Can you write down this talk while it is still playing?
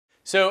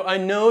So I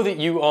know that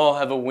you all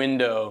have a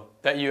window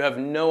that you have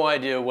no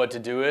idea what to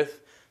do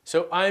with,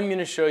 so I'm going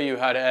to show you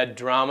how to add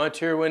drama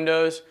to your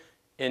windows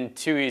in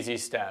 2 easy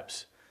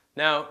steps.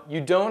 Now,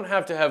 you don't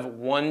have to have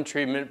one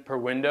treatment per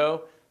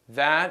window.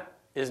 That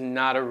is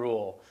not a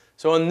rule.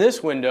 So on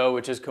this window,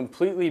 which is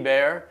completely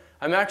bare,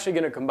 I'm actually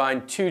going to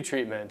combine 2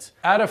 treatments.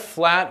 Add a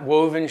flat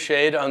woven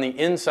shade on the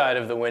inside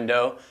of the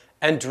window,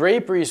 and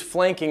draperies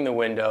flanking the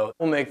window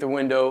will make the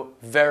window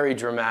very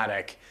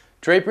dramatic.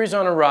 Draperies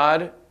on a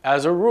rod,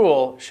 as a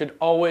rule, should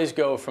always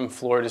go from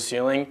floor to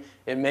ceiling.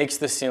 It makes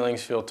the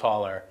ceilings feel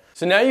taller.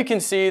 So now you can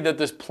see that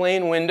this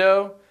plain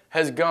window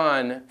has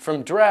gone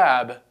from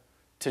drab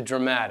to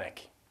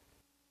dramatic.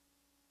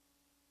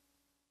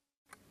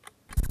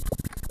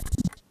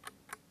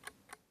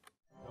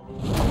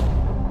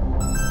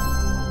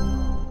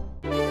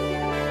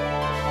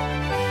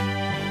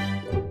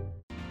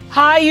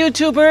 Hi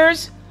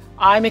YouTubers!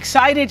 I'm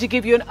excited to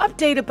give you an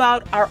update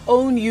about our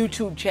own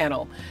YouTube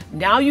channel.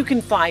 Now you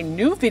can find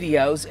new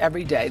videos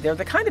every day. They're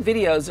the kind of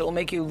videos that will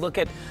make you look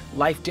at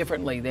life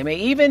differently. They may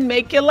even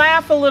make you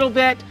laugh a little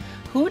bit.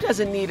 Who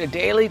doesn't need a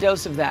daily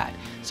dose of that?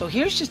 So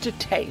here's just a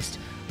taste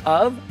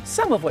of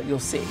some of what you'll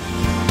see.